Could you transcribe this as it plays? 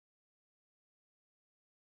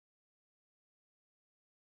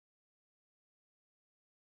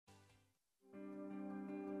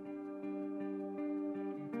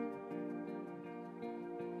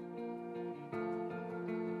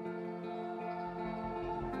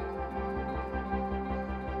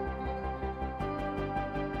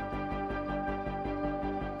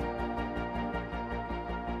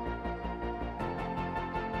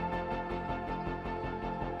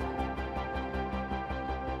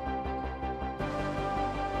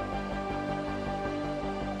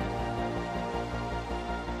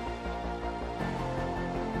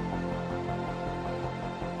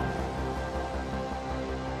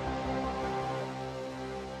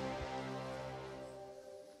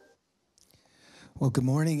Well, good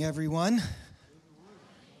morning, everyone.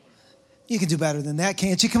 You can do better than that,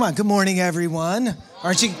 can't you? Come on, good morning, everyone.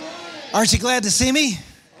 Aren't you glad to see me?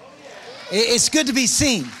 It's good to be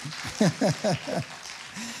seen.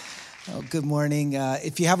 Oh, good morning.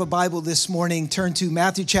 If you have a Bible this morning, turn to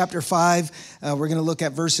Matthew chapter 5. We're going to look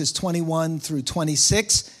at verses 21 through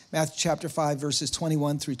 26. Matthew chapter 5, verses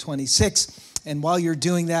 21 through 26. And while you're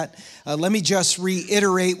doing that, let me just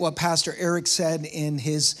reiterate what Pastor Eric said in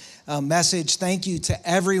his message. Thank you to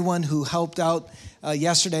everyone who helped out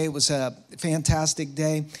yesterday. It was a fantastic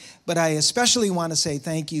day. But I especially want to say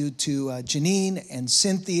thank you to Janine and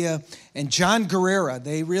Cynthia and John Guerrera.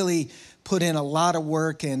 They really put in a lot of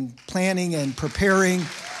work and planning and preparing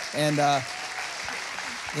and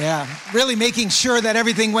really making sure that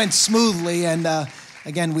everything went smoothly. And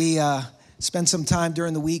again, we spent some time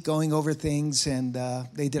during the week going over things, and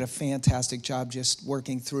they did a fantastic job just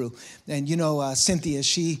working through. And you know, Cynthia,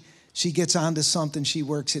 she gets onto something, she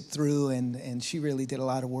works it through, and she really did a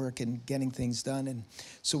lot of work in getting things done. And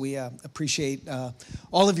so we appreciate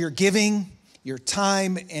all of your giving, your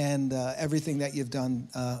time, and everything that you've done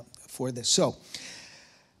for this. So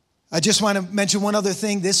I just want to mention one other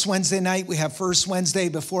thing. This Wednesday night, we have First Wednesday.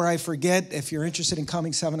 Before I forget, if you're interested in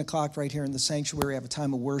coming, 7 o'clock right here in the sanctuary, we have a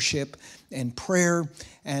time of worship and prayer.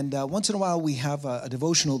 And once in a while, we have a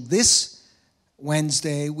devotional. This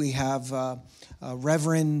Wednesday, we have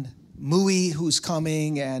Reverend Mui, who's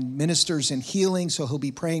coming and ministers in healing. So he'll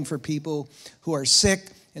be praying for people who are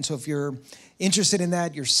sick. And so if you're interested in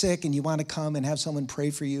that, you're sick and you want to come and have someone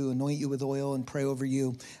pray for you, anoint you with oil and pray over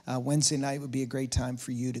you, Wednesday night would be a great time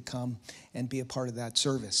for you to come and be a part of that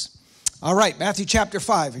service. All right, Matthew chapter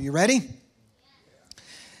 5. Are you ready?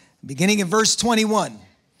 Beginning in verse 21.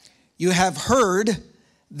 You have heard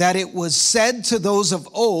that it was said to those of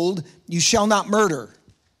old, you shall not murder,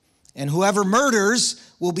 and whoever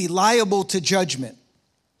murders will be liable to judgment.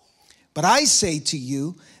 But I say to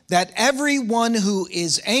you that everyone who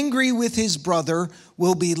is angry with his brother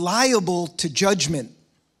will be liable to judgment.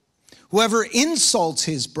 Whoever insults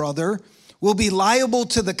his brother will be liable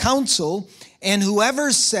to the council, and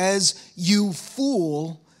whoever says, you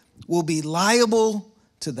fool, will be liable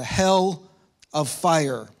to the hell of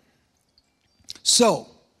fire. So,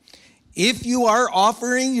 if you are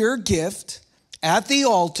offering your gift at the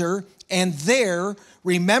altar, and there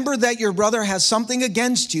remember that your brother has something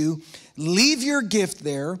against you, leave your gift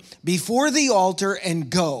there before the altar and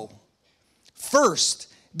go.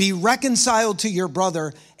 First, be reconciled to your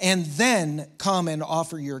brother, and then come and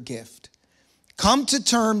offer your gift. Come to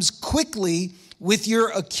terms quickly with your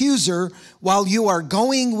accuser while you are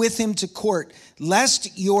going with him to court,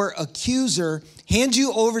 lest your accuser hand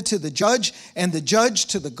you over to the judge, and the judge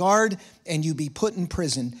to the guard, and you be put in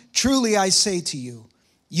prison. Truly, I say to you,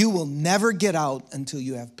 you will never get out until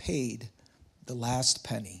you have paid the last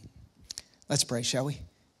penny. Let's pray, shall we?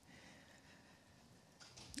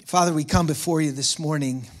 Father, we come before you this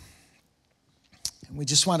morning, and we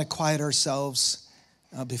just want to quiet ourselves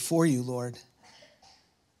before you, Lord.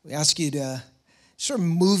 We ask you to sort of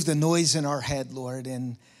move the noise in our head, Lord,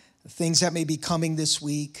 and the things that may be coming this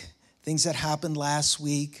week, things that happened last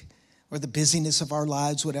week, or the busyness of our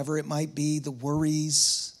lives, whatever it might be, the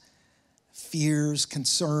worries, fears,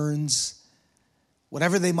 concerns,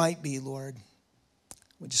 whatever they might be, Lord.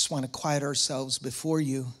 We just want to quiet ourselves before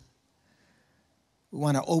you. We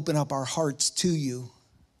want to open up our hearts to you.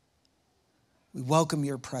 We welcome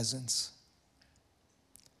your presence.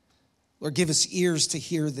 Lord, give us ears to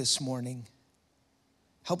hear this morning.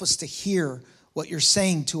 Help us to hear what you're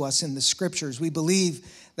saying to us in the scriptures. We believe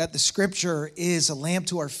that the scripture is a lamp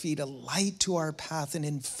to our feet, a light to our path, an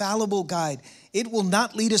infallible guide. It will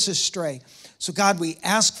not lead us astray. So God, we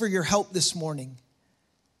ask for your help this morning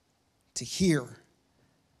to hear,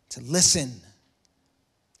 to listen,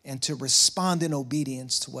 and to respond in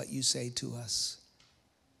obedience to what you say to us.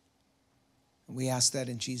 We ask that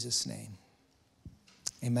in Jesus' name.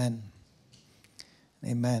 Amen.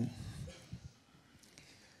 Amen.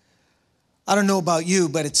 I don't know about you,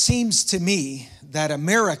 but it seems to me that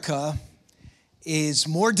America is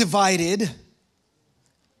more divided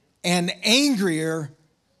and angrier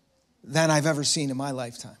than I've ever seen in my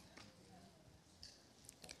lifetime.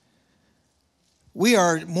 We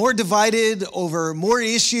are more divided over more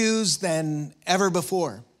issues than ever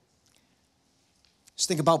before. Just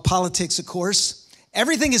think about politics, of course.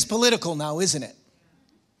 Everything is political now, isn't it?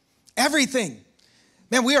 Everything.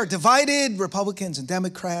 Man, we are divided, Republicans and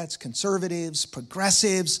Democrats, conservatives,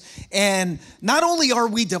 progressives, and not only are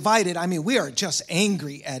we divided, I mean, we are just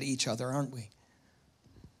angry at each other, aren't we?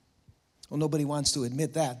 Well, nobody wants to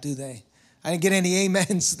admit that, do they? I didn't get any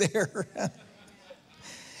amens there.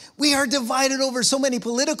 We are divided over so many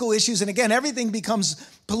political issues. And again, everything becomes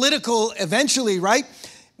political eventually, right?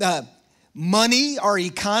 Money, our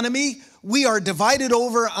economy. We are divided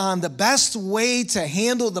over on the best way to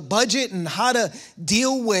handle the budget and how to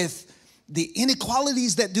deal with the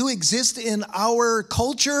inequalities that do exist in our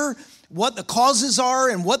culture, what the causes are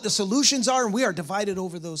and what the solutions are, and we are divided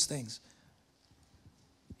over those things.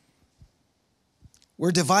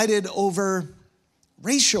 We're divided over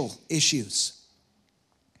racial issues.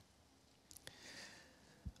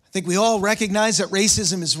 I think we all recognize that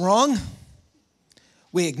racism is wrong.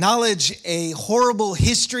 We acknowledge a horrible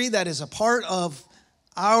history that is a part of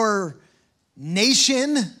our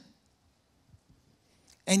nation.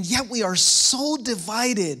 And yet we are so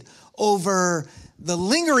divided over the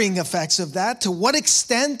lingering effects of that, to what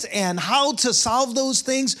extent and how to solve those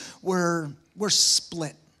things. We're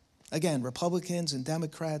split. Again, Republicans and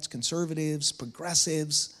Democrats, conservatives,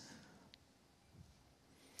 progressives.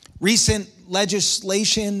 Recent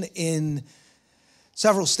legislation in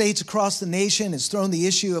several states across the nation has thrown the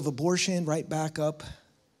issue of abortion right back up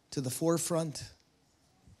to the forefront.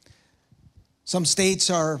 Some states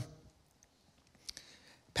are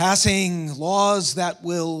passing laws that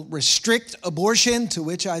will restrict abortion, to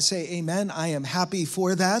which I say amen. I am happy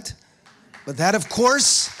for that. But that, of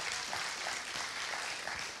course,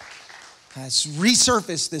 has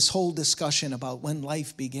resurfaced this whole discussion about when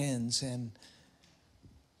life begins, and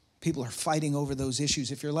people are fighting over those issues.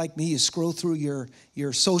 If you're like me, you scroll through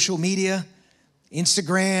your social media,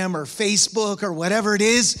 Instagram or Facebook or whatever it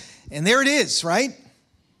is, and there it is, right?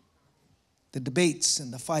 The debates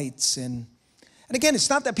and the fights. And again, it's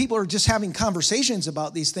not that people are just having conversations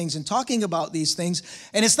about these things and talking about these things.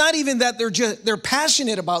 And it's not even that they're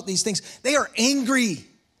passionate about these things. They are angry.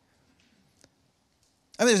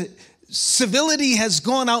 I mean, civility has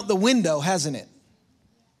gone out the window, hasn't it?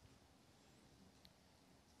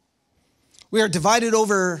 We are divided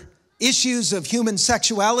over issues of human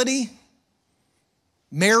sexuality,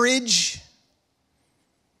 marriage.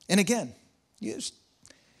 And again,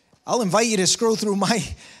 I'll invite you to scroll through my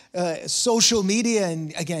social media,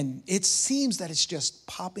 and again, it seems that it's just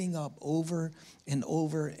popping up over and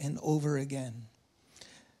over and over again.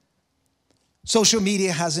 Social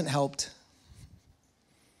media hasn't helped.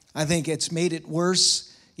 I think it's made it worse.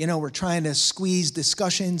 You know, we're trying to squeeze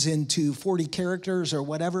discussions into 40 characters or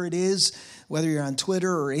whatever it is, whether you're on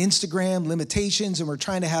Twitter or Instagram, limitations, and we're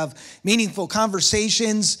trying to have meaningful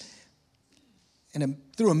conversations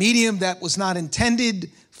through a medium that was not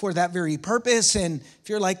intended for that very purpose. And if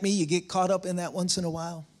you're like me, you get caught up in that once in a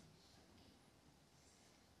while.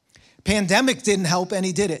 Pandemic didn't help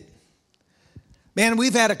any, did it? Man,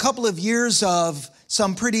 we've had a couple of years of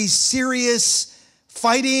some pretty serious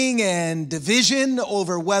fighting and division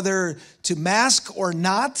over whether to mask or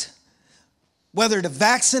not, whether to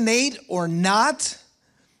vaccinate or not,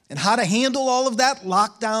 and how to handle all of that,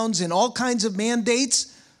 lockdowns and all kinds of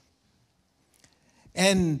mandates.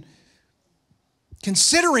 And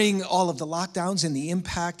considering all of the lockdowns and the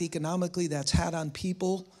impact economically that's had on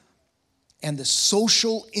people and the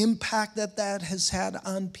social impact that has had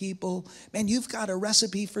on people, man, you've got a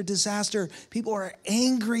recipe for disaster. People are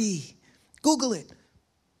angry. Google it.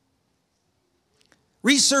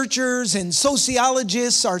 Researchers and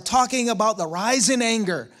sociologists are talking about the rise in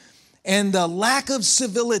anger and the lack of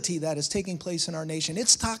civility that is taking place in our nation.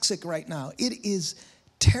 It's toxic right now. It is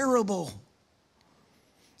terrible.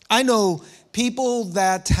 I know people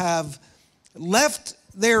that have left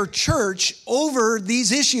their church over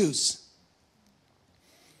these issues,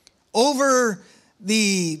 over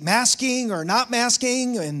the masking or not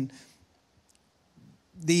masking and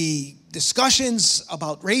the discussions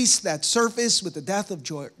about race that surfaced with the death of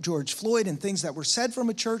George Floyd and things that were said from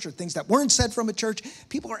a church or things that weren't said from a church.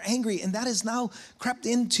 People are angry, and that has now crept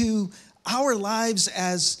into our lives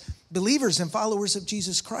as believers and followers of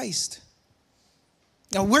Jesus Christ.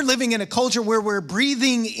 Now, we're living in a culture where we're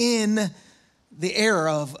breathing in the air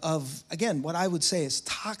of, again, what I would say is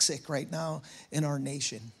toxic right now in our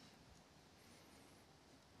nation.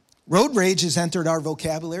 Road rage has entered our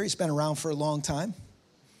vocabulary. It's been around for a long time.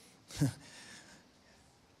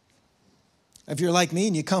 If you're like me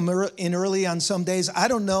and you come in early on some days, I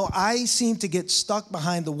don't know, I seem to get stuck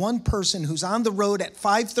behind the one person who's on the road at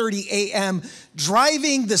 5:30 a.m.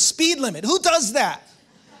 driving the speed limit. Who does that?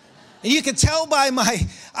 And you can tell by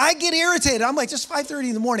I get irritated. I'm like, just 5:30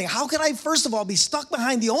 in the morning. How can I, first of all, be stuck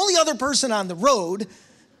behind the only other person on the road?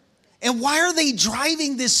 And why are they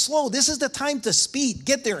driving this slow? This is the time to speed.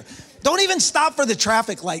 Get there. Don't even stop for the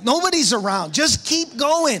traffic light. Nobody's around. Just keep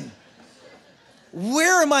going.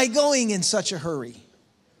 Where am I going in such a hurry?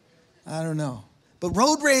 I don't know. But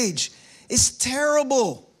road rage is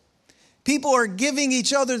terrible. People are giving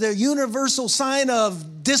each other the universal sign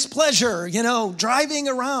of displeasure, driving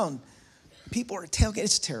around. People are tailgating.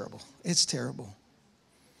 It's terrible. It's terrible.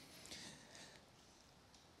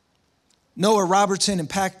 Noah Robertson and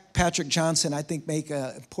Patrick Johnson, I think, make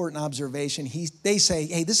an important observation. They say,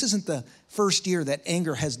 hey, this isn't the first year that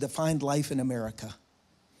anger has defined life in America.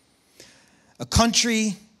 A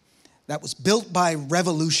country that was built by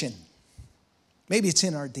revolution. Maybe it's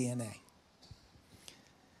in our DNA.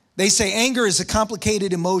 They say anger is a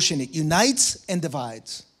complicated emotion. It unites and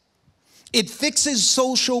divides. It fixes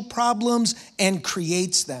social problems and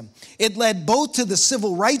creates them. It led both to the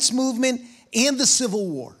civil rights movement and the Civil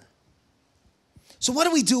War. So what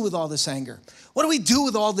do we do with all this anger? What do we do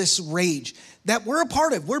with all this rage that we're a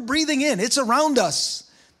part of? We're breathing in. It's around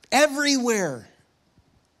us everywhere.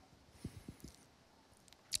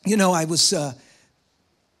 I was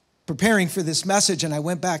preparing for this message, and I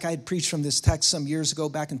went back. I had preached from this text some years ago,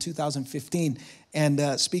 back in 2015.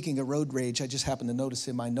 And speaking of road rage, I just happened to notice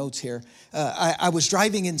in my notes here. I was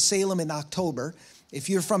driving in Salem in October. If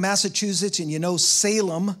you're from Massachusetts and you know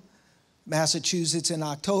Salem, Massachusetts, in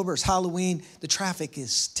October, it's Halloween, the traffic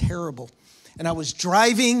is terrible. And I was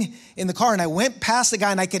driving in the car, and I went past the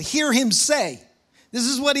guy, and I could hear him say, this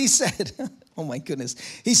is what he said. Oh, my goodness.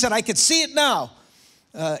 He said, I could see it now.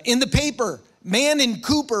 In the paper, man in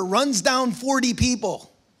Cooper runs down 40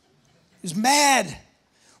 people. He was mad.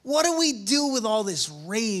 What do we do with all this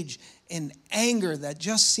rage and anger that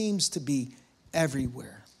just seems to be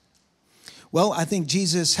everywhere? Well, I think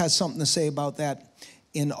Jesus has something to say about that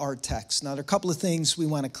in our text. Now, there are a couple of things we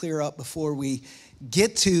want to clear up before we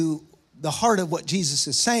get to the heart of what Jesus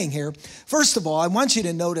is saying here. First of all, I want you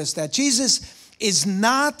to notice that Jesus is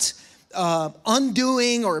not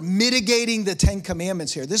undoing or mitigating the Ten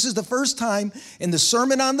Commandments here. This is the first time in the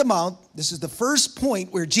Sermon on the Mount, this is the first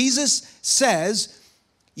point where Jesus says,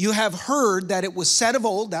 you have heard that it was said of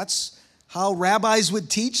old. That's how rabbis would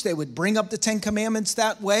teach. They would bring up the Ten Commandments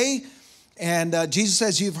that way. And Jesus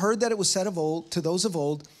says, you've heard that it was said of old, to those of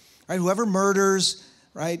old, right? Whoever murders,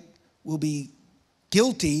 right, will be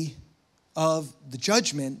guilty of the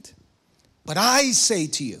judgment. But I say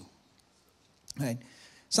to you, right?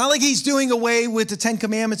 It's not like he's doing away with the Ten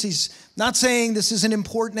Commandments. He's not saying this isn't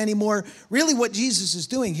important anymore. Really, what Jesus is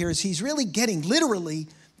doing here is he's really getting literally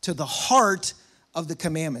to the heart of the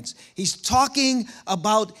commandments. He's talking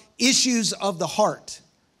about issues of the heart.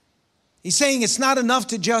 He's saying it's not enough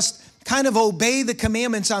to just kind of obey the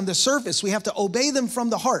commandments on the surface. We have to obey them from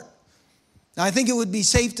the heart. Now, I think it would be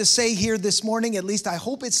safe to say here this morning, at least I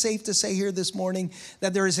hope it's safe to say here this morning,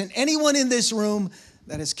 that there isn't anyone in this room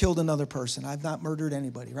that has killed another person. I've not murdered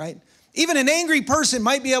anybody, right? Even an angry person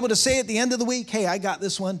might be able to say at the end of the week, hey, I got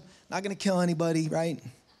this one. Not going to kill anybody, right?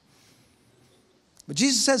 But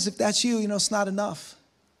Jesus says if that's you, it's not enough.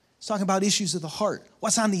 He's talking about issues of the heart.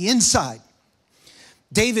 What's on the inside?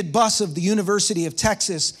 David Buss of the University of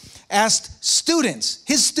Texas asked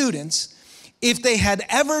his students, if they had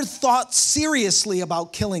ever thought seriously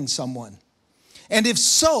about killing someone. And if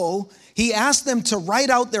so, he asked them to write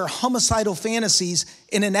out their homicidal fantasies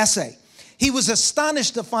in an essay. He was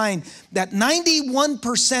astonished to find that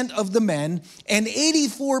 91% of the men and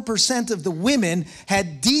 84% of the women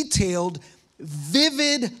had detailed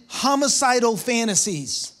vivid homicidal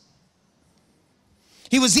fantasies.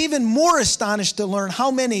 He was even more astonished to learn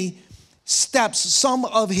how many steps some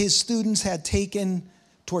of his students had taken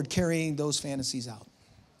toward carrying those fantasies out.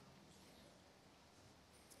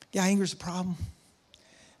 Yeah, anger is a problem.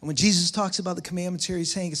 And when Jesus talks about the commandments here,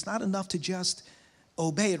 he's saying it's not enough to just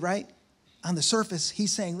obey it, right? On the surface,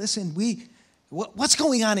 he's saying, listen, what's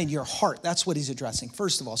going on in your heart? That's what he's addressing,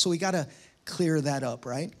 first of all. So we got to clear that up,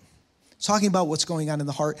 right? Talking about what's going on in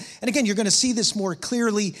the heart. And again, you're going to see this more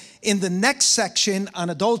clearly in the next section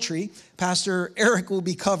on adultery. Pastor Eric will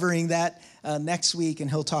be covering that next week, and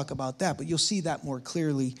he'll talk about that. But you'll see that more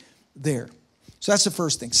clearly there. So that's the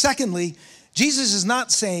first thing. Secondly, Jesus is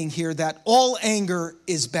not saying here that all anger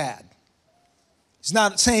is bad. He's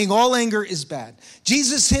not saying all anger is bad.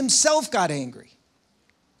 Jesus himself got angry.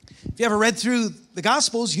 If you ever read through the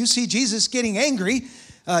Gospels, you see Jesus getting angry.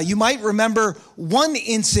 You might remember one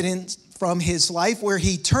incident from his life where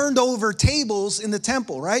he turned over tables in the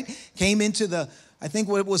temple, right? Came into I think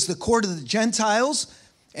what was the court of the Gentiles,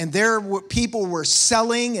 and people were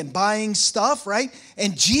selling and buying stuff, right?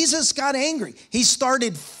 And Jesus got angry. He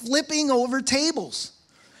started flipping over tables.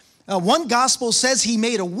 One gospel says he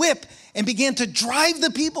made a whip and began to drive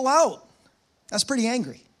the people out. That's pretty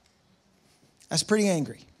angry. That's pretty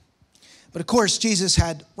angry. But of course, Jesus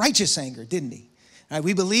had righteous anger, didn't he?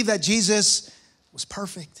 We believe that Jesus was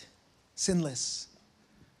perfect, sinless.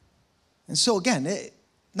 And so again,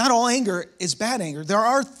 not all anger is bad anger. There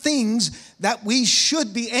are things that we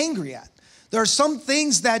should be angry at. There are some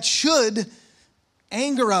things that should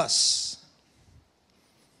anger us.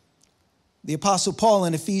 The Apostle Paul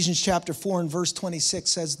in Ephesians chapter 4 and verse 26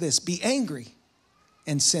 says this, be angry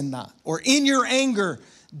and sin not. Or in your anger,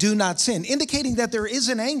 do not sin. Indicating that there is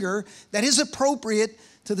an anger that is appropriate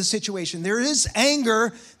to the situation. There is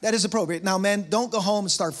anger that is appropriate. Now, men, don't go home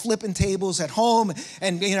and start flipping tables at home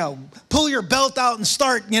and, pull your belt out and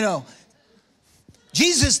start,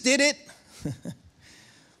 Jesus did it.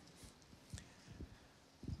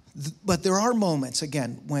 But there are moments,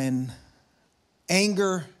 again, when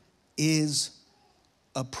anger is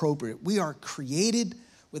appropriate. We are created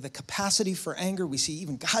with a capacity for anger. We see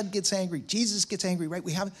even God gets angry. Jesus gets angry, right?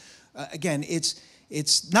 We have, again,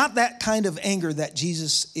 it's not that kind of anger that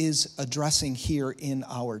Jesus is addressing here in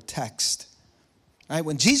our text. Right?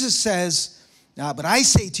 When Jesus says, but I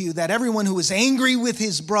say to you that everyone who is angry with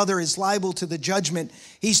his brother is liable to the judgment,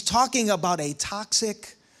 he's talking about a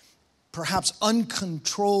toxic, perhaps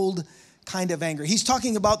uncontrolled kind of anger. He's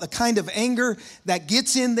talking about the kind of anger that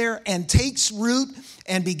gets in there and takes root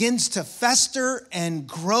and begins to fester and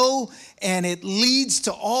grow, and it leads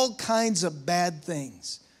to all kinds of bad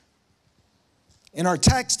things. In our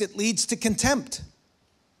text, it leads to contempt.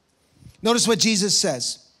 Notice what Jesus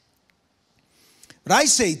says. But I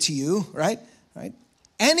say to you, right?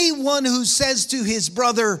 Anyone who says to his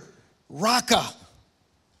brother, Raka,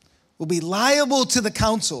 will be liable to the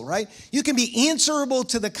council, right? You can be answerable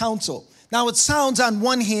to the council. Now, it sounds on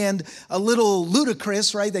one hand a little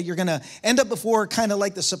ludicrous, right? That you're going to end up before kind of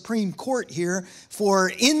like the Supreme Court here for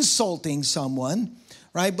insulting someone,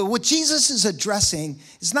 right? But what Jesus is addressing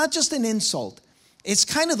is not just an insult. It's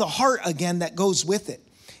kind of the heart, again, that goes with it.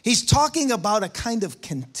 He's talking about a kind of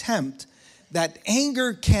contempt that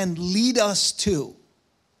anger can lead us to.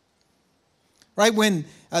 Right? When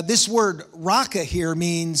this word raka here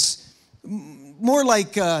means more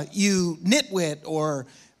like you nitwit or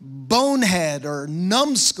bonehead or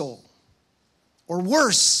numbskull or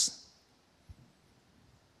worse,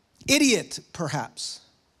 idiot perhaps.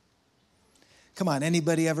 Come on,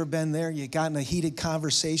 anybody ever been there? You got in a heated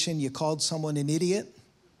conversation, you called someone an idiot?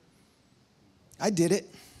 I did it.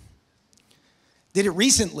 Did it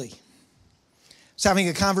recently. I was having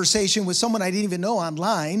a conversation with someone I didn't even know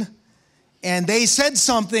online, and they said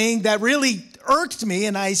something that really irked me,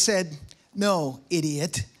 and I said, no,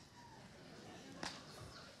 idiot.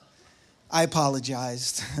 I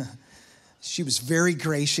apologized. She was very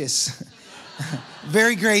gracious.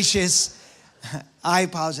 Very gracious. I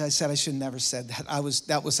apologize. I said I should have never said that.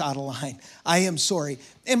 That was out of line. I am sorry.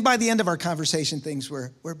 And by the end of our conversation, things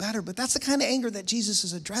were better. But that's the kind of anger that Jesus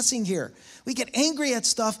is addressing here. We get angry at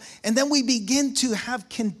stuff, and then we begin to have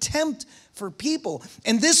contempt for people.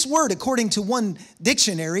 And this word, according to one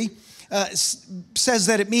dictionary, says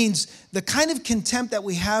that it means the kind of contempt that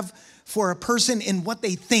we have for a person in what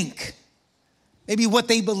they think, maybe what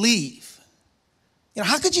they believe.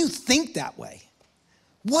 How could you think that way?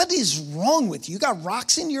 What is wrong with you? You got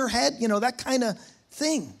rocks in your head? That kind of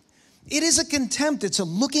thing. It is a contempt. It's a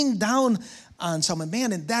looking down on someone.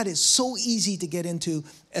 Man, and that is so easy to get into,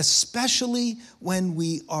 especially when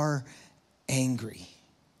we are angry.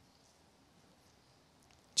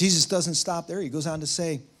 Jesus doesn't stop there. He goes on to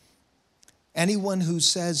say, anyone who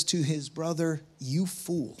says to his brother, you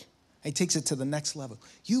fool. He takes it to the next level.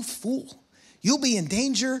 You fool. You'll be in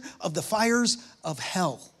danger of the fires of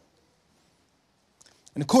hell.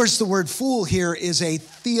 And of course, the word fool here is a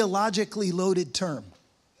theologically loaded term.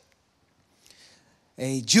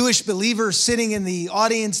 A Jewish believer sitting in the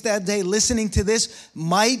audience that day listening to this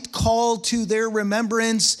might call to their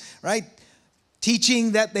remembrance, right,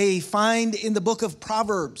 teaching that they find in the book of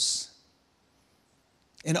Proverbs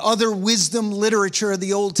and other wisdom literature of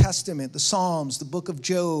the Old Testament, the Psalms, the book of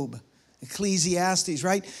Job, Ecclesiastes,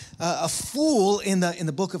 right? A fool in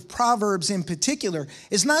the book of Proverbs in particular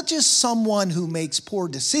is not just someone who makes poor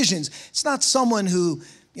decisions. It's not someone who,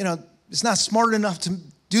 is not smart enough to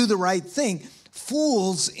do the right thing.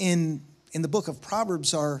 Fools in the book of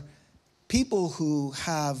Proverbs are people who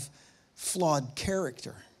have flawed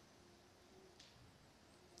character.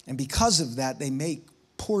 And because of that, they make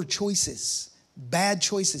poor choices, bad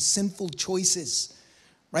choices, sinful choices.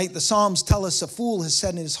 Right? The Psalms tell us a fool has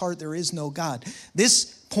said in his heart, there is no God. This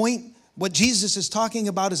point, what Jesus is talking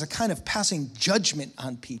about is a kind of passing judgment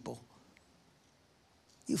on people.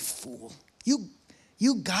 You fool.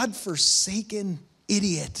 You God-forsaken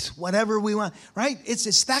idiot. Whatever we want. Right?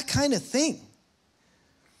 It's that kind of thing.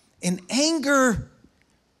 And anger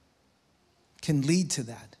can lead to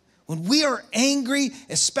that. When we are angry,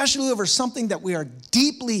 especially over something that we are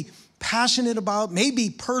deeply passionate about, maybe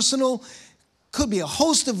personal, could be a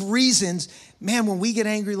host of reasons. Man, when we get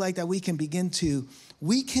angry like that, we can begin to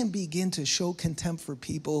show contempt for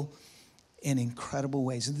people in incredible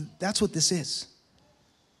ways. And that's what this is.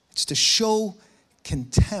 It's to show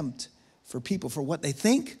contempt for people, for what they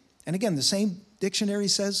think. And again, the same dictionary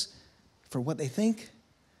says for what they think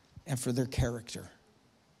and for their character.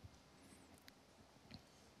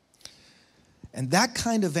 And that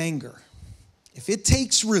kind of anger, if it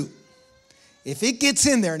takes root, if it gets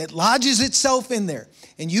in there and it lodges itself in there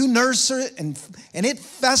and you nurse it and it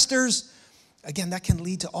festers, again, that can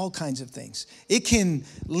lead to all kinds of things. It can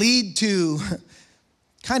lead to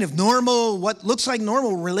kind of normal, what looks like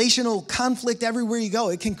normal relational conflict everywhere you go.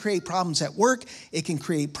 It can create problems at work. It can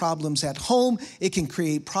create problems at home. It can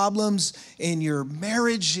create problems in your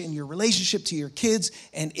marriage, in your relationship to your kids,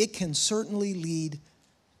 and it can certainly lead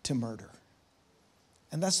to murder.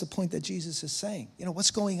 And that's the point that Jesus is saying. You know,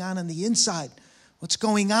 what's going on the inside? What's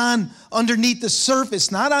going on underneath the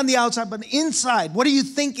surface? Not on the outside, but inside. What are you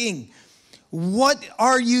thinking? What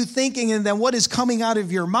are you thinking? And then what is coming out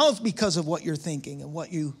of your mouth because of what you're thinking and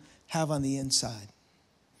what you have on the inside?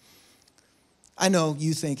 I know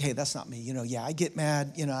you think, hey, that's not me. You know, yeah, I get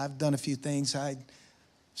mad. You know, I've done a few things. I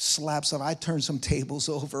slap some, I turn some tables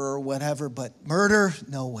over or whatever, but murder,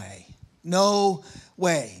 no way. No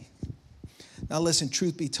way. Now listen,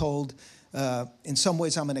 truth be told, in some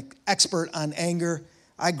ways I'm an expert on anger.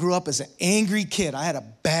 I grew up as an angry kid. I had a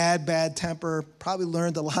bad temper. Probably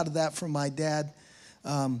learned a lot of that from my dad.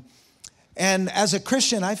 And as a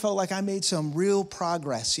Christian, I felt like I made some real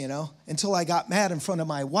progress, you know, until I got mad in front of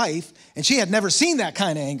my wife. And she had never seen that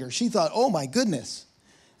kind of anger. She thought, oh, my goodness.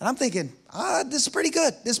 And I'm thinking, this is pretty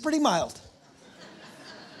good. This is pretty mild.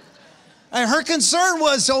 And her concern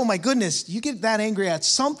was, oh, my goodness, you get that angry at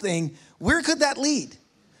something, where could that lead?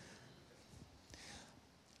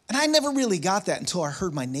 And I never really got that until I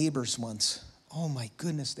heard my neighbors once. Oh my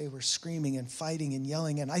goodness, they were screaming and fighting and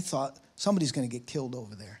yelling, and I thought somebody's going to get killed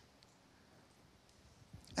over there.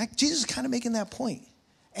 Jesus is kind of making that point.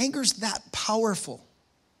 Anger's that powerful.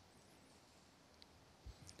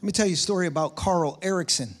 Let me tell you a story about Carl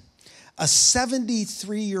Erickson, a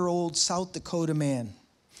 73-year-old South Dakota man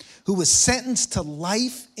who was sentenced to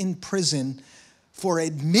life in prison for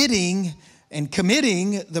admitting and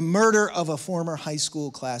committing the murder of a former high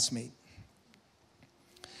school classmate.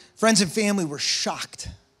 Friends and family were shocked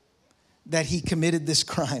that he committed this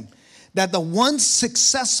crime, that the once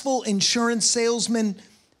successful insurance salesman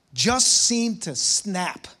just seemed to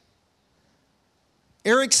snap.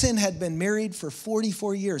 Erickson had been married for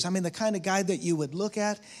 44 years. I mean, the kind of guy that you would look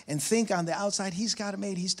at and think on the outside, he's got it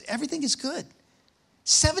made. Everything is good.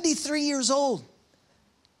 73 years old.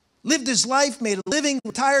 Lived his life, made a living,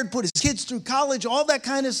 retired, put his kids through college, all that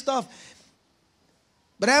kind of stuff.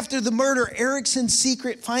 But after the murder, Erickson's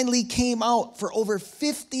secret finally came out. For over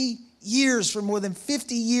 50 years, for more than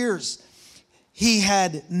 50 years, he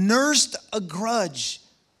had nursed a grudge.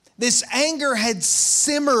 This anger had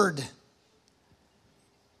simmered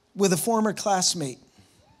with a former classmate.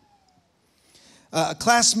 A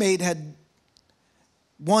classmate had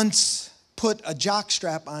once put a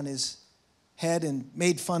jockstrap on his head and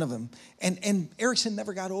made fun of him. And Erickson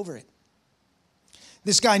never got over it.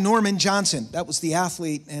 This guy, Norman Johnson, that was the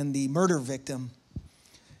athlete and the murder victim.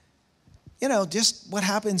 You know, just what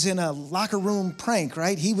happens in a locker room prank,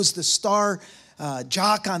 right? He was the star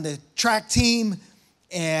jock on the track team,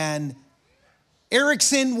 and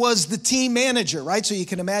Erickson was the team manager, right? So you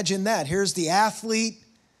can imagine that. Here's the athlete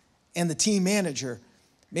and the team manager.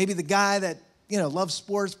 Maybe the guy that, you know, loves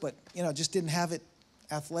sports, but, you know, just didn't have it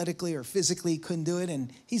athletically or physically, couldn't do it,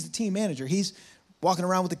 and he's the team manager. He's walking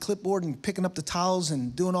around with the clipboard and picking up the towels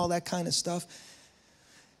and doing all that kind of stuff.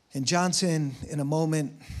 And Johnson, in a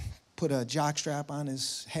moment, put a jockstrap on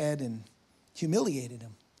his head and humiliated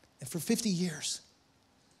him. And for 50 years,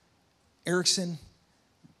 Erickson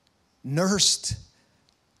nursed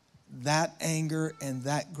that anger and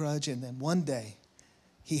that grudge, and then one day,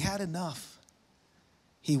 he had enough.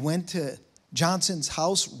 He went to Johnson's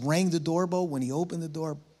house, rang the doorbell. When he opened the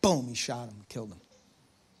door, boom, he shot him, killed him.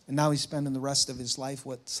 And now he's spending the rest of his life,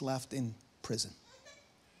 what's left, in prison.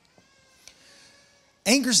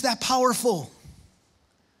 Anger's that powerful.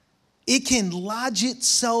 It can lodge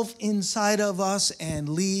itself inside of us and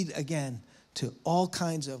lead, again, to all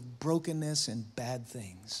kinds of brokenness and bad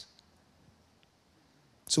things.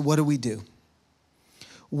 So what do we do?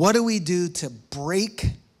 What do we do to break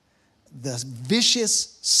the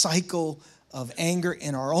vicious cycle of anger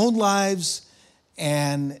in our own lives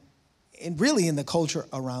and and really in the culture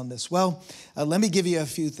around us? Well, let me give you a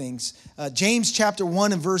few things. James chapter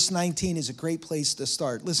 1 and verse 19 is a great place to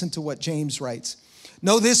start. Listen to what James writes.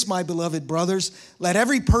 Know this, my beloved brothers, let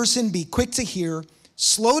every person be quick to hear,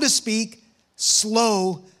 slow to speak,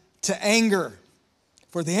 slow to anger.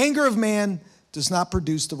 For the anger of man does not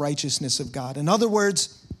produce the righteousness of God. In other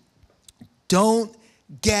words, don't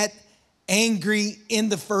get angry in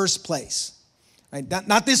the first place. Right?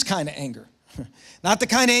 Not this kind of anger. Not the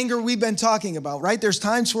kind of anger we've been talking about, right? There's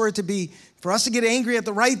times for us to get angry at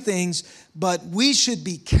the right things, but we should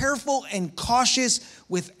be careful and cautious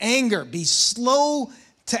with anger. Be slow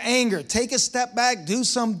to anger. Take a step back, do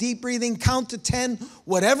some deep breathing, count to 10,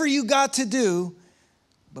 whatever you got to do,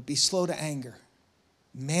 but be slow to anger.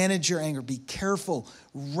 Manage your anger. Be careful.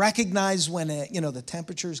 Recognize when the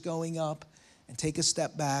temperature is going up, and take a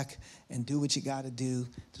step back and do what you got to do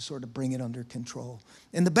to sort of bring it under control.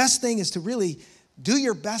 And the best thing is to really do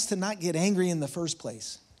your best to not get angry in the first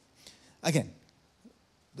place. Again,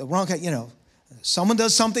 the wrong kind, someone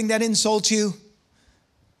does something that insults you,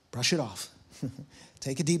 brush it off.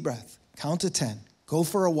 Take a deep breath. Count to 10. Go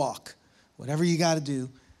for a walk. Whatever you got to do,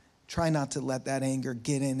 try not to let that anger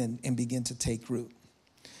get in and begin to take root.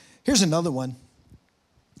 Here's another one.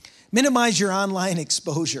 Minimize your online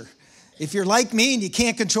exposure. If you're like me and you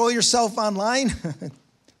can't control yourself online,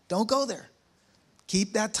 don't go there.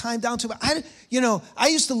 Keep that time down to I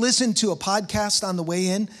used to listen to a podcast on the way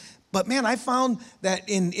in, but man, I found that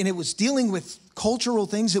and it was dealing with cultural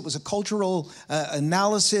things. It was a cultural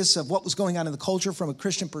analysis of what was going on in the culture from a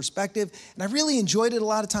Christian perspective, and I really enjoyed it a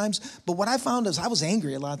lot of times. But what I found is I was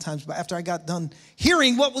angry a lot of times after I got done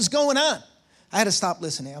hearing what was going on. I had to stop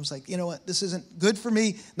listening. I was like, you know what? This isn't good for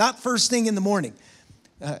me. Not first thing in the morning.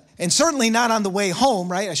 And certainly not on the way home,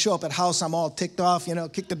 right? I show up at house, I'm all ticked off,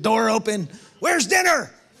 kick the door open. Where's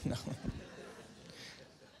dinner? No.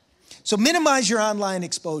 So minimize your online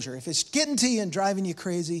exposure. If it's getting to you and driving you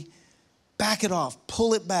crazy, back it off,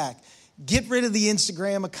 pull it back. Get rid of the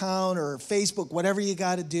Instagram account or Facebook, whatever you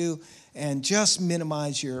got to do, and just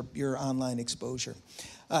minimize your online exposure.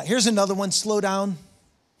 Here's another one, slow down.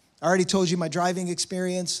 I already told you my driving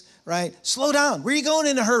experience, right? Slow down. Where are you going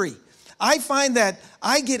in a hurry? I find that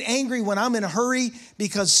I get angry when I'm in a hurry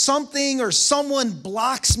because something or someone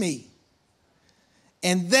blocks me.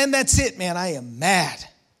 And then that's it, man. I am mad,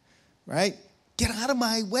 right? Get out of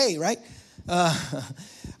my way, right?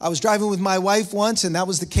 I was driving with my wife once, and that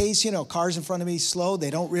was the case. Cars in front of me slow.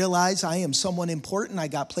 They don't realize I am someone important. I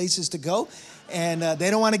got places to go, and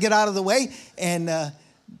they don't want to get out of the way. And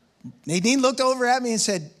Nadine looked over at me and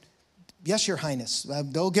said, yes, Your Highness,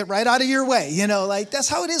 they'll get right out of your way. That's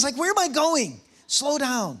how it is. Where am I going? Slow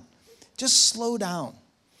down. Just slow down.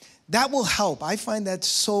 That will help. I find that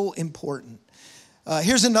so important.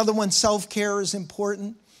 Here's another one. Self-care is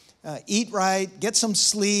important. Eat right, get some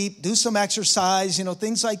sleep, do some exercise,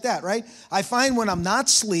 things like that, right? I find when I'm not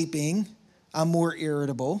sleeping, I'm more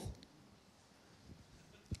irritable.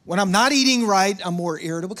 When I'm not eating right, I'm more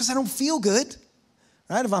irritable because I don't feel good,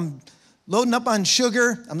 right? If I'm loading up on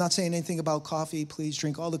sugar, I'm not saying anything about coffee. Please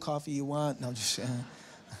drink all the coffee you want. No, just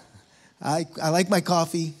I like my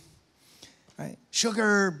coffee. Right?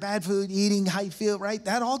 Sugar, bad food, eating, how you feel, right?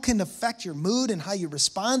 That all can affect your mood and how you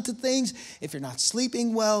respond to things. If you're not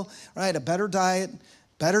sleeping well, right? A better diet,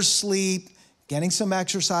 better sleep, getting some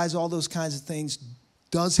exercise, all those kinds of things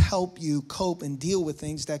does help you cope and deal with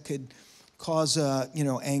things that could cause,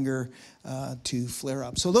 anger to flare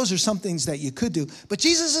up. So those are some things that you could do. But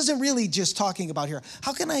Jesus isn't really just talking about here,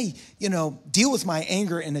 how can I, deal with my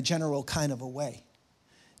anger in a general kind of a way?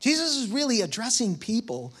 Jesus is really addressing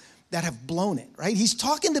people that have blown it, right? He's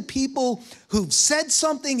talking to people who've said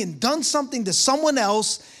something and done something to someone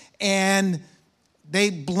else and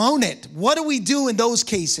they've blown it. What do we do in those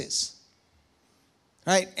cases?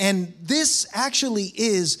 Right? And this actually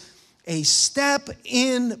is a step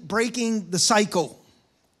in breaking the cycle.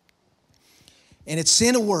 And it's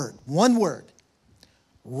in one word,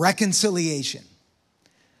 reconciliation.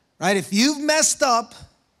 Right? If you've messed up,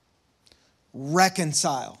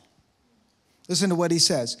 reconcile. Listen to what he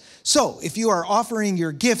says. So, if you are offering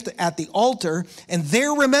your gift at the altar and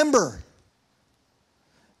there remember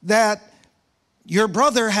that your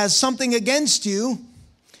brother has something against you,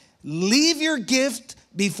 leave your gift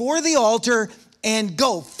before the altar and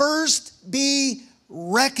go. First be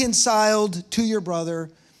reconciled to your brother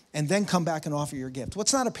and then come back and offer your gift.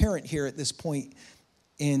 What's not apparent here at this point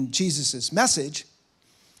in Jesus' message,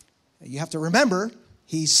 you have to remember,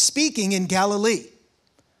 he's speaking in Galilee.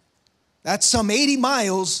 That's some 80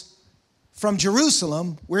 miles from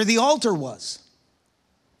Jerusalem where the altar was.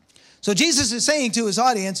 So Jesus is saying to his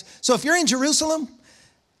audience, so if you're in Jerusalem,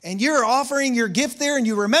 and you're offering your gift there and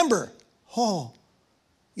you remember, oh,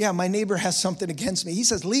 yeah, my neighbor has something against me. He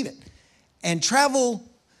says, leave it and travel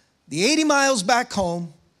the 80 miles back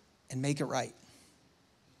home and make it right.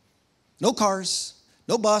 No cars,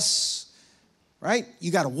 no bus, right?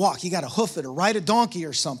 You got to walk. You got to hoof it or ride a donkey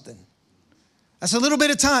or something. That's a little bit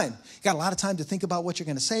of time. You got a lot of time to think about what you're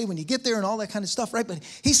going to say when you get there and all that kind of stuff, right? But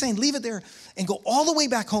he's saying leave it there and go all the way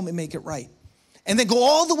back home and make it right. And then go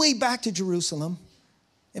all the way back to Jerusalem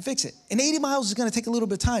and fix it. And 80 miles is going to take a little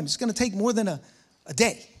bit of time. It's going to take more than a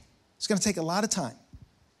day. It's going to take a lot of time.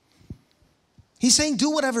 He's saying do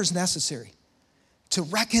whatever is necessary to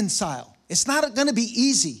reconcile. It's not going to be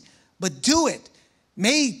easy, but do it.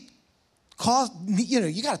 May cause,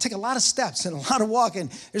 you got to take a lot of steps and a lot of walking.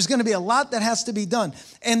 There's going to be a lot that has to be done.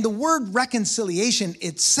 And the word reconciliation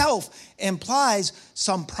itself implies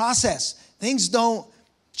some process. Things don't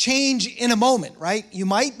change in a moment, right? You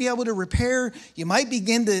might be able to repair. You might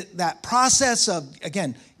begin that process of,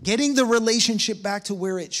 again, getting the relationship back to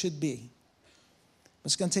where it should be. But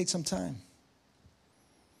it's going to take some time.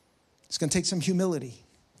 It's going to take some humility.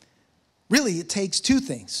 Really, it takes two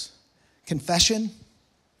things: confession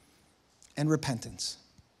and repentance.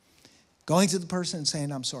 Going to the person and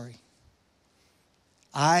saying, I'm sorry.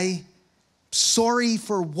 I'm sorry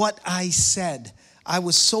for what I said. I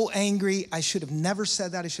was so angry. I should have never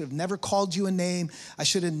said that. I should have never called you a name.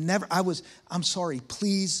 I'm sorry.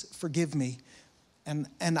 Please forgive me. And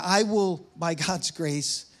I will, by God's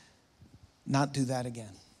grace, not do that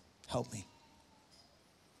again. Help me.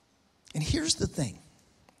 And here's the thing.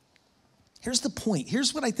 Here's the point.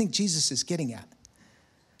 Here's what I think Jesus is getting at.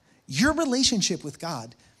 Your relationship with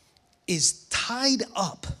God is tied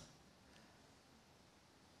up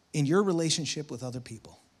in your relationship with other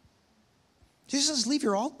people. Jesus says, leave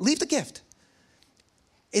the gift.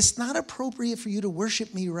 It's not appropriate for you to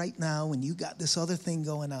worship me right now when you got this other thing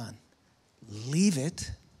going on. Leave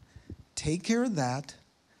it, take care of that,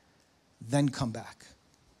 then come back.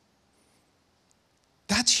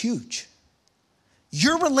 That's huge.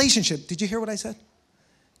 Your relationship, did you hear what I said?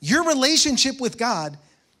 Your relationship with God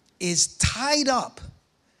is tied up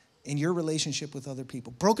in your relationship with other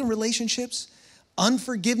people. Broken relationships,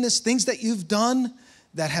 unforgiveness, things that you've done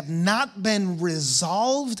that have not been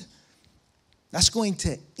resolved, that's going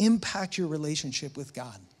to impact your relationship with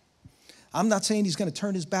God. I'm not saying he's going to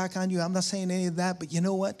turn his back on you. I'm not saying any of that, but you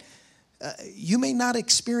know what? You may not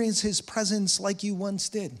experience his presence like you once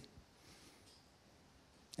did.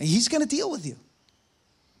 And he's going to deal with you.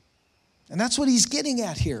 And that's what he's getting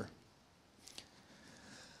at here.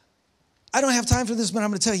 I don't have time for this, but I'm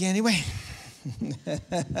going to tell you anyway.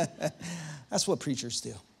 That's what preachers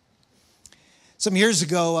do. Some years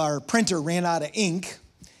ago, our printer ran out of ink.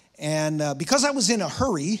 And because I was in a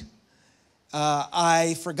hurry,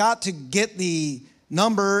 I forgot to get the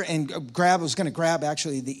number and I was going to grab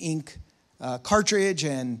actually the ink cartridge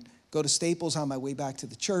and go to Staples on my way back to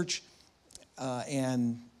the church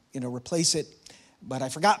and replace it. But I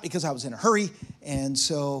forgot because I was in a hurry. And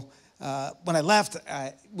so when I left,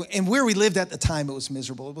 and where we lived at the time, it was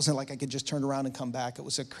miserable. It wasn't like I could just turn around and come back. It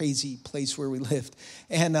was a crazy place where we lived.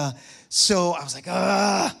 And so I was like,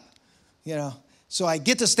 So I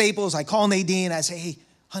get to Staples. I call Nadine. I say, hey,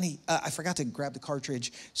 honey, I forgot to grab the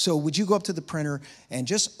cartridge. So would you go up to the printer and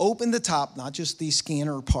just open the top, not just the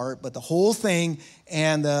scanner part, but the whole thing,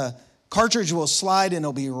 and the cartridge will slide and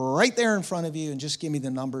it'll be right there in front of you, and just give me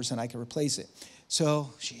the numbers and I can replace it. So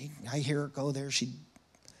I hear her go there.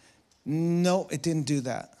 No, it didn't do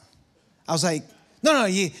that. I was like, no,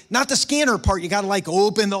 not the scanner part. You got to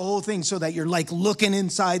open the whole thing so that you're looking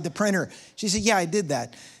inside the printer. She said, yeah, I did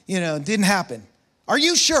that. It didn't happen. Are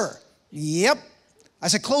you sure? Yep. I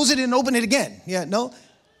said, close it and open it again. Yeah, no,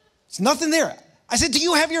 it's nothing there. I said, do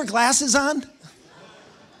you have your glasses on?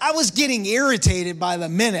 I was getting irritated by the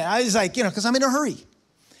minute. I was like, because I'm in a hurry.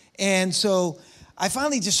 And so I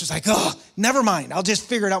finally just was like, oh, never mind. I'll just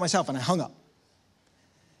figure it out myself. And I hung up.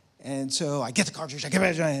 And so I get the cartridge.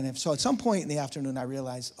 And so at some point in the afternoon, I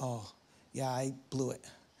realized, oh, yeah, I blew it.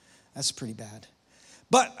 That's pretty bad.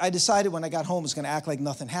 But I decided when I got home, I was going to act like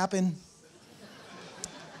nothing happened.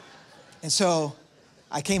 And so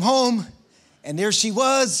I came home, and there she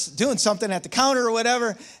was doing something at the counter or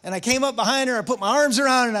whatever. And I came up behind her. I put my arms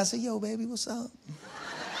around her, and I said, yo, baby, what's up?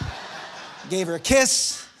 Gave her a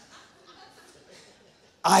kiss.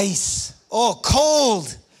 Ice. Oh,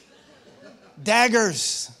 cold.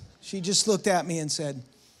 Daggers. She just looked at me and said,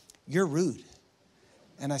 you're rude.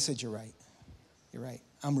 And I said, you're right. You're right.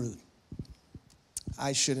 I'm rude.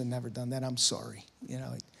 I should have never done that. I'm sorry.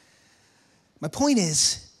 My point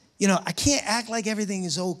is, I can't act like everything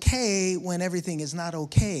is okay when everything is not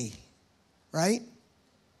okay, right?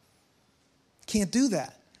 can't do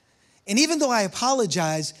that. And even though I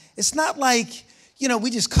apologize, it's not like, we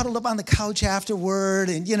just cuddled up on the couch afterward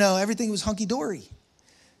and, everything was hunky-dory.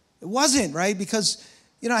 It wasn't, right? Because,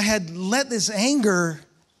 I had let this anger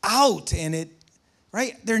out and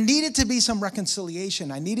there needed to be some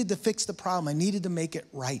reconciliation. I needed to fix the problem. I needed to make it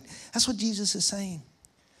right. That's what Jesus is saying.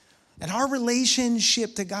 And our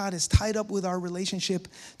relationship to God is tied up with our relationship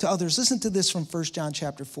to others. Listen to this from 1 John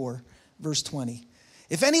chapter 4, verse 20.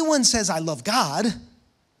 If anyone says, I love God,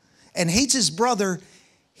 and hates his brother,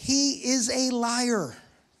 he is a liar.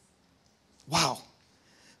 Wow.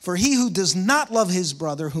 For he who does not love his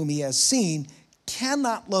brother whom he has seen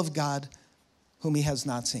cannot love God whom he has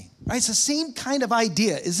not seen. Right? It's the same kind of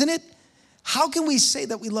idea, isn't it? How can we say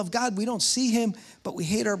that we love God? We don't see him, but we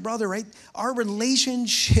hate our brother, right? Our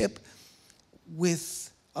relationship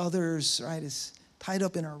with others, right, is tied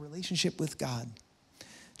up in our relationship with God.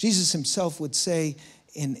 Jesus himself would say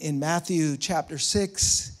in Matthew chapter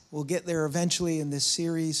 6, we'll get there eventually in this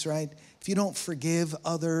series, right? If you don't forgive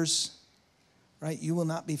others, right, you will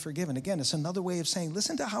not be forgiven. Again, it's another way of saying,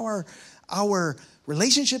 listen to how our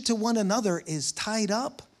relationship to one another is tied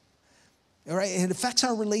up. All right, it affects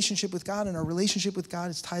our relationship with God, and our relationship with God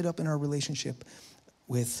is tied up in our relationship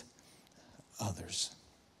with others.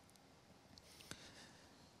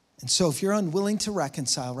 And so if you're unwilling to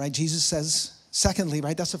reconcile, right, Jesus says, secondly,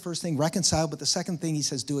 right, that's the first thing, reconcile. But the second thing he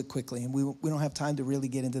says, do it quickly. And we don't have time to really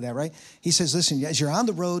get into that, right? He says, listen, as you're on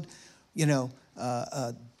the road, deal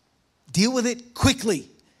with it quickly,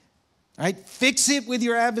 right? Fix it with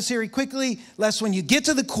your adversary quickly, lest when you get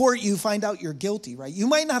to the court, you find out you're guilty, right? You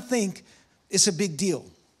might not think it's a big deal.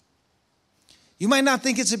 You might not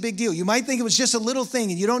think it's a big deal. You might think it was just a little thing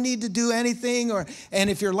and you don't need to do anything. And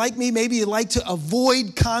if you're like me, maybe you like to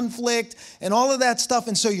avoid conflict and all of that stuff.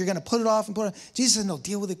 And so you're going to put it off and put it off. Jesus said, no,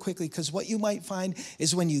 deal with it quickly, because what you might find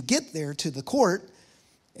is when you get there to the court,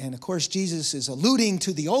 and of course Jesus is alluding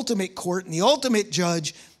to the ultimate court and the ultimate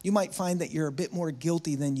judge, you might find that you're a bit more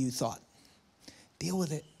guilty than you thought. Deal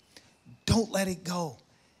with it. Don't let it go.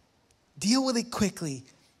 Deal with it quickly.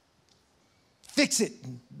 Fix it.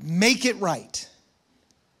 Make it right.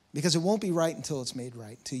 Because it won't be right until it's made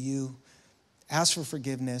right, till you ask for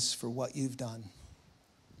forgiveness for what you've done.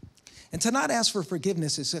 And to not ask for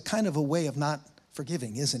forgiveness is a kind of a way of not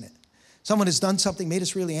forgiving, isn't it? Someone has done something, made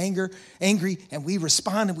us really angry, and we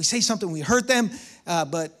respond and we say something, we hurt them,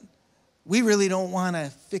 but we really don't want to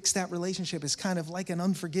fix that relationship. It's kind of like an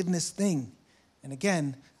unforgiveness thing. And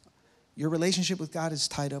again, your relationship with God is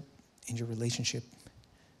tied up in your relationship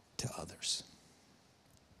to others.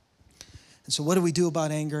 And so what do we do about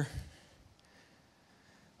anger?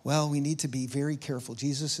 Well, we need to be very careful.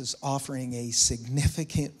 Jesus is offering a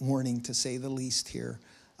significant warning, to say the least, here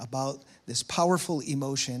about this powerful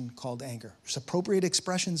emotion called anger. There's appropriate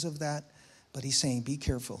expressions of that, but he's saying be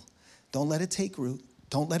careful. Don't let it take root.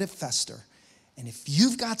 Don't let it fester. And if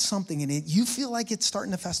you've got something in it, you feel like it's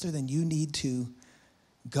starting to fester, then you need to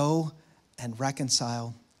go and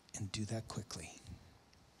reconcile, and do that quickly.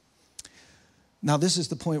 Now, this is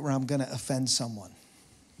the point where I'm going to offend someone.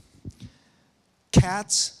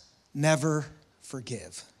 Cats never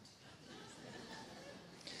forgive.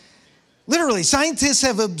 Literally, scientists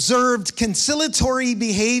have observed conciliatory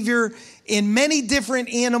behavior in many different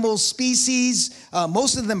animal species,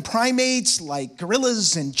 most of them primates like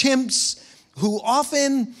gorillas and chimps, who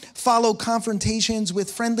often follow confrontations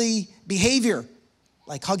with friendly behavior,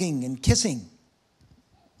 like hugging and kissing.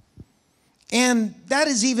 And that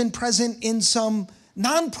is even present in some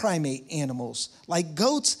non-primate animals, like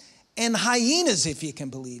goats and hyenas, if you can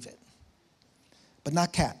believe it. But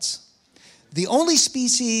not cats. The only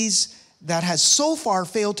species that has so far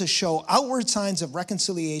failed to show outward signs of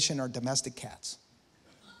reconciliation are domestic cats.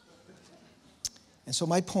 And so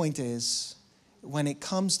my point is, when it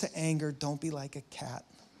comes to anger, don't be like a cat.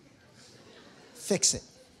 Fix it.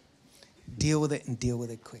 Deal with it, and deal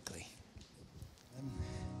with it quickly.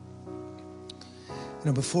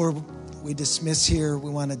 Before we dismiss here, we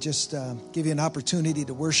want to just give you an opportunity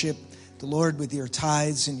to worship the Lord with your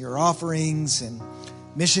tithes and your offerings and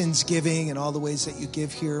missions giving and all the ways that you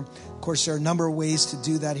give here. Of course, there are a number of ways to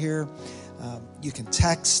do that here. You can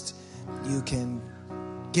text. You can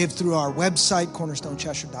give through our website,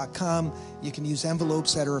 cornerstonecheshire.com. You can use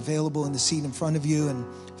envelopes that are available in the seat in front of you and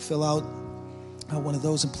fill out one of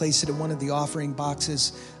those and place it in one of the offering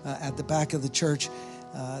boxes at the back of the church.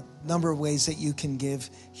 Number of ways that you can give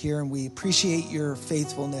here, and we appreciate your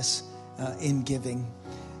faithfulness in giving.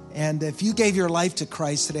 And if you gave your life to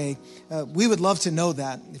Christ today, we would love to know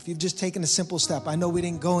that. If you've just taken a simple step, I know we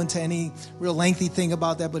didn't go into any real lengthy thing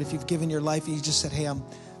about that, but if you've given your life and you just said, hey,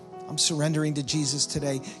 I'm I'm surrendering to Jesus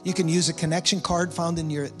today. You can use a connection card found in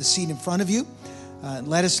the seat in front of you.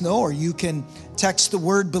 Let us know, or you can text the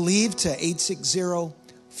word believe to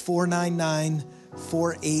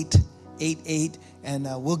 860-499-4888,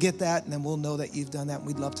 and we'll get that, and then we'll know that you've done that, and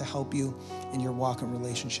we'd love to help you in your walk and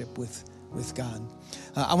relationship with God.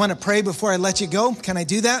 I want to pray before I let you go. Can I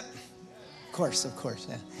do that? Of course.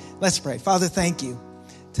 Yeah. Let's pray. Father, thank you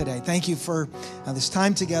today. Thank you for this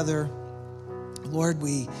time together. Lord,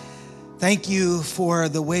 we thank you for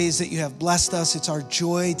the ways that you have blessed us. It's our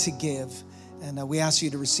joy to give. And we ask you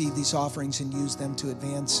to receive these offerings and use them to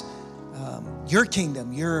advance your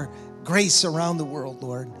kingdom, your grace around the world,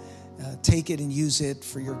 Lord. Take it and use it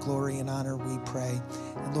for your glory and honor, we pray.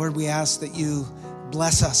 And Lord, we ask that you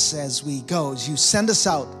bless us as we go, as you send us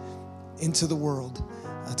out into the world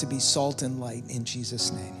to be salt and light in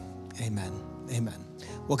Jesus' name. Amen. Amen.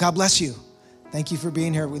 Well, God bless you. Thank you for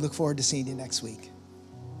being here. We look forward to seeing you next week.